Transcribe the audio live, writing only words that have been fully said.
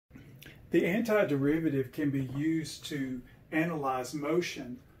The antiderivative can be used to analyze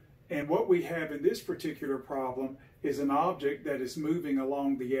motion, and what we have in this particular problem is an object that is moving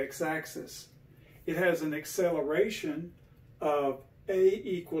along the x-axis. It has an acceleration of a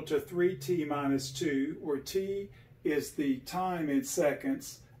equal to 3t minus 2, where t is the time in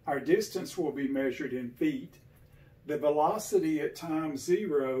seconds. Our distance will be measured in feet. The velocity at time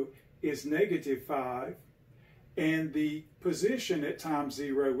 0 is -5, and the position at time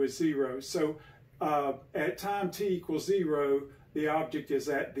 0 is 0. So at time t equals 0, the object is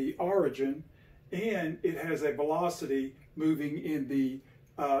at the origin, and it has a velocity moving in the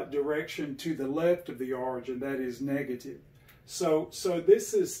direction to the left of the origin, that is negative. So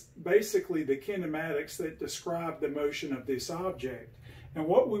this is basically the kinematics that describe the motion of this object. And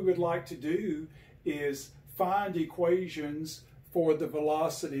what we would like to do is find equations for the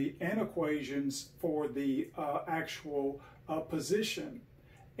velocity and equations for the actual position,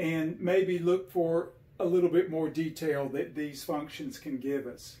 and maybe look for a little bit more detail that these functions can give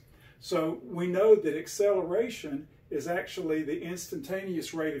us. So we know that acceleration is actually the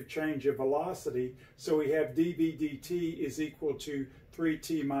instantaneous rate of change of velocity. So we have dv dt is equal to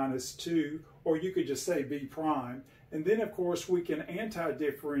 3t minus 2, or you could just say b prime. And then of course we can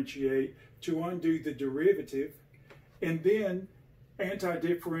anti-differentiate to undo the derivative, and then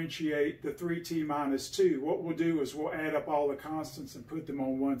anti-differentiate the 3t minus 2. What we'll do is we'll add up all the constants and put them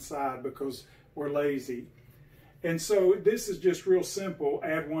on one side because we're lazy. And so this is just real simple.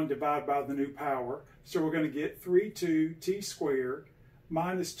 Add 1, divide by the new power. So we're going to get 32t squared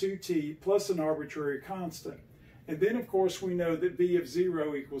minus 2t plus an arbitrary constant. And then of course we know that v of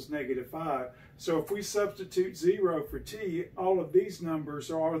 0 equals -5. So if we substitute 0 for t, all of these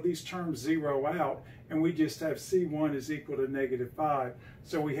numbers, or all of these terms, zero out, and we just have c1 is equal to -5.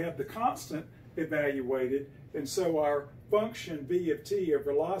 So we have the constant evaluated, and so our function v of t, or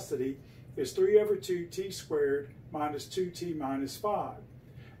velocity, is 3/2t squared minus 2t minus 5.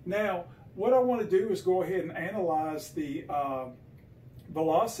 Now, what I want to do is go ahead and analyze the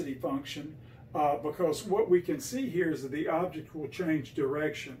velocity function, because what we can see here is that the object will change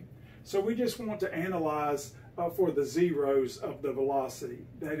direction. So we just want to analyze for the zeros of the velocity.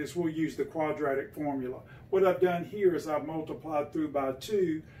 That is, we'll use the quadratic formula. What I've done here is I've multiplied through by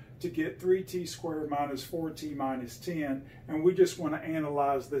 2 to get 3t squared minus 4t minus 10, and we just want to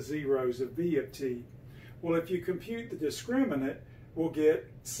analyze the zeros of v of t. Well, if you compute the discriminant, we'll get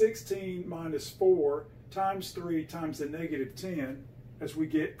 16 minus 4 times 3 times the -10, as we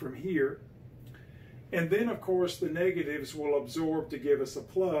get from here. And then, of course, the negatives will absorb to give us a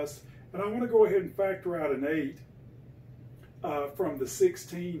plus. And I want to go ahead and factor out an 8 from the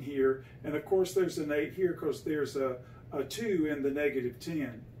 16 here. And of course, there's an 8 here because there's a 2 in the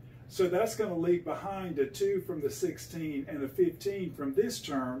 -10. So that's going to leave behind a 2 from the 16 and a 15 from this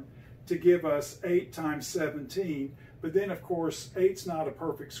term to give us 8 times 17. But then, of course, 8's not a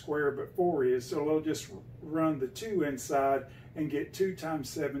perfect square, but 4 is. So we'll just run the 2 inside and get 2 times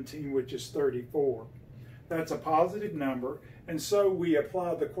 17, which is 34. That's a positive number. And so we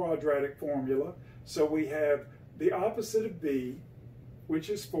apply the quadratic formula. So we have the opposite of b, which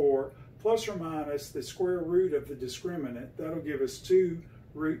is 4, plus or minus the square root of the discriminant. That'll give us 2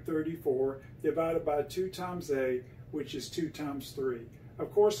 root 34 divided by 2 times a, which is 2 times 3.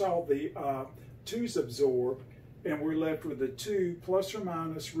 Of course, all the 2's absorb, and we're left with a 2 plus or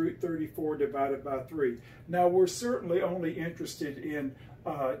minus root 34 divided by 3. Now, we're certainly only interested in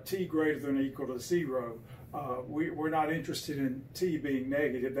t greater than or equal to 0. We're not interested in t being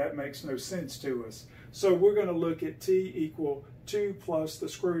negative. That makes no sense to us. So we're going to look at t equal 2 plus the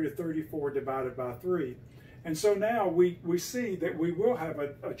square root of 34 divided by 3. And so now we see that we will have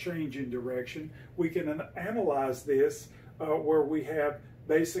a change in direction. We can analyze this where we have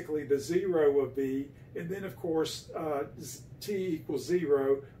basically the 0 of v, and then of course t equals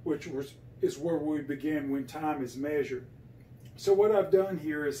 0, which is where we begin when time is measured. So what I've done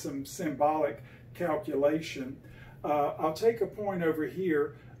here is some symbolic calculation. I'll take a point over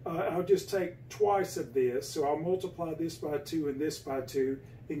here. I'll just take twice of this. So I'll multiply this by 2 and this by 2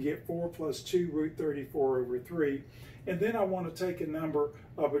 and get 4 plus 2 root 34 over 3. And then I want to take a number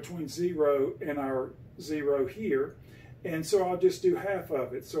between 0 and our 0 here. And so I'll just do half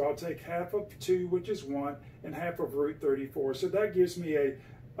of it. So I'll take half of 2, which is 1, and half of root 34. So that gives me a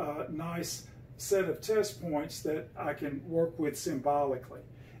nice set of test points that I can work with symbolically.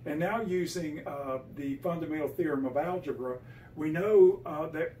 And now, using the fundamental theorem of algebra, we know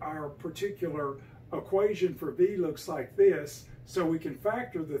that our particular equation for v looks like this. So we can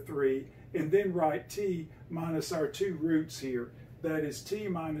factor the 3 and then write t minus our 2 roots here. that is t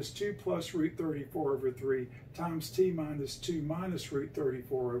minus 2 plus root 34 over 3 times t minus 2 minus root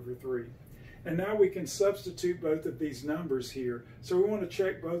 34 over 3. And now we can substitute both of these numbers here. So we want to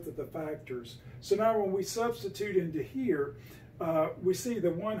check both of the factors. So now when we substitute into here, we see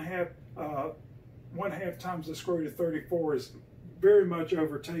the 1/2 times the square root of 34 is very much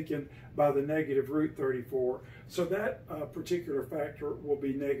overtaken by the negative root 34. So that particular factor will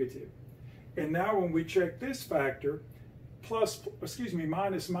be negative. And now when we check this factor,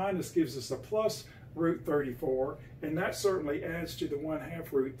 minus minus gives us a plus root 34, and that certainly adds to the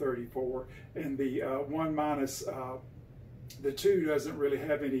 1/2 root 34, and the 1 minus the 2 doesn't really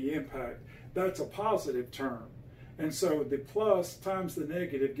have any impact. That's a positive term. And so the plus times the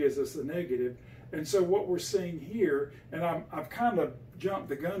negative gives us a negative. And so what we're seeing here, and I've kind of jumped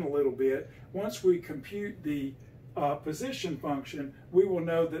the gun a little bit, once we compute the position function, we will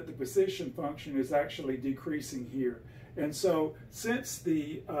know that the position function is actually decreasing here. And so since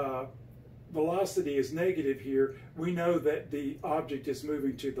the velocity is negative here, we know that the object is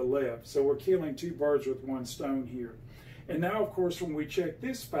moving to the left. So we're killing two birds with one stone here. And now, of course, when we check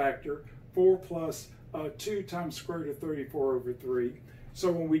this factor, 4 plus 2 times square root of 34 over 3. So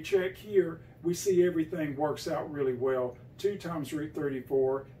when we check here, we see everything works out really well. 2 times root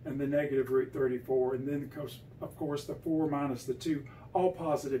 34 and the negative root 34. And then, of course, the 4 minus the 2, all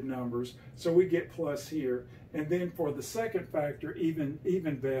positive numbers. So we get plus here. And then for the second factor,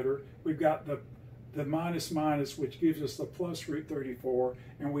 even better, we've got the minus minus, which gives us the plus root 34.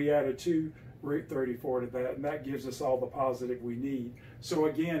 And we add a 2 root 34 to that. And that gives us all the positive we need. So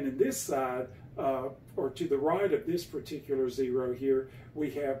again, in this side, or to the right of this particular zero here,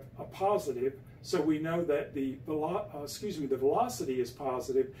 we have a positive. So we know that the velocity is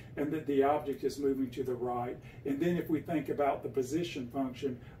positive and that the object is moving to the right. And then if we think about the position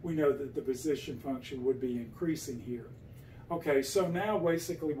function, we know that the position function would be increasing here. Okay, so now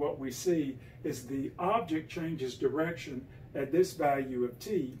basically what we see is the object changes direction at this value of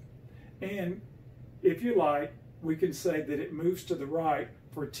t. And if you like, we can say that it moves to the right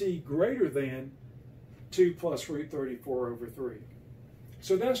for t greater than 2 plus root 34 over 3.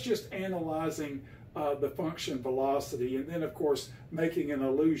 So that's just analyzing the function velocity, and then of course making an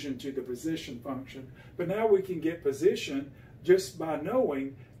allusion to the position function. But now we can get position just by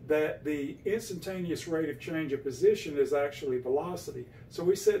knowing that the instantaneous rate of change of position is actually velocity. So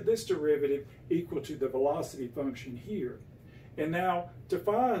we set this derivative equal to the velocity function here. And now to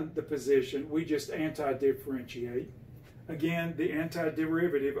find the position, we just anti-differentiate. Again, the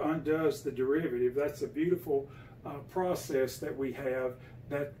antiderivative undoes the derivative. That's a beautiful process that we have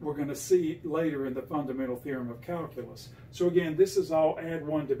that we're going to see later in the fundamental theorem of calculus. So again, this is all add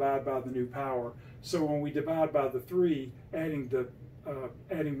 1, divide by the new power. So when we divide by the 3, adding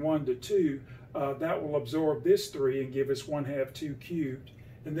 1 to 2, that will absorb this 3 and give us 1/2 2 cubed.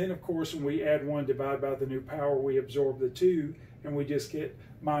 And then of course when we add 1, divide by the new power, we absorb the 2 and we just get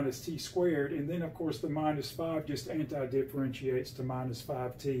minus t squared. And then of course the minus 5 just anti-differentiates to minus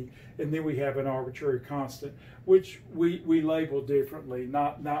 5t. And then we have an arbitrary constant, which we label differently.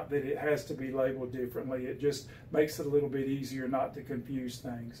 Not that it has to be labeled differently. It just makes it a little bit easier not to confuse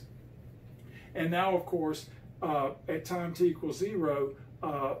things. And now of course at time t equals 0,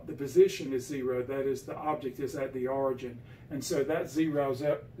 the position is 0. That is, the object is at the origin. And so that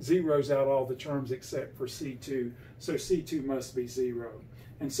zeroes out all the terms except for C2. So C2 must be 0.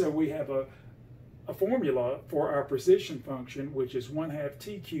 And so we have a formula for our position function, which is 1/2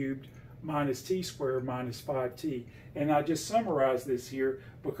 t cubed minus t squared minus 5t. And I just summarized this here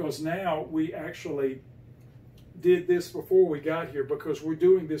because now we actually did this before we got here because we're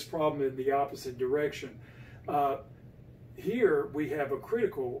doing this problem in the opposite direction. Here we have a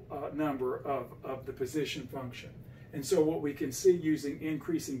critical number of the position function. And so what we can see using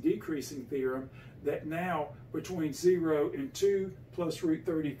increasing-decreasing theorem, that now between 0 and 2 plus root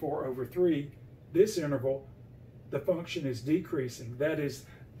 34 over 3, this interval, the function is decreasing. That is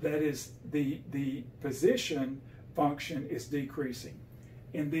the position function is decreasing.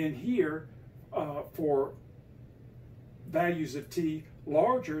 And then here, for values of t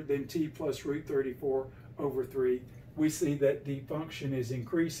larger than t plus root 34 over 3, we see that the function is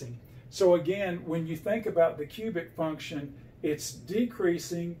increasing. So again, when you think about the cubic function, it's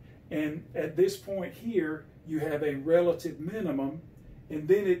decreasing, and at this point here, you have a relative minimum, and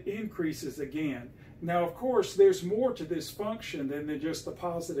then it increases again. Now, of course, there's more to this function than just the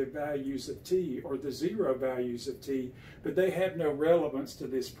positive values of t or the 0 values of t, but they have no relevance to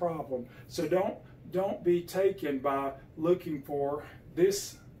this problem. So don't be taken by looking for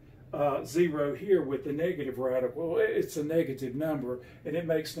this 0 here with the negative radical. Well, it's a negative number and it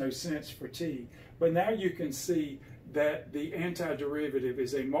makes no sense for t. But now you can see that the antiderivative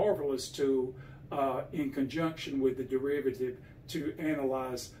is a marvelous tool in conjunction with the derivative to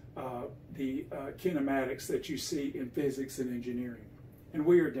analyze the kinematics that you see in physics and engineering. And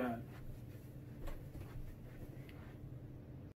we are done.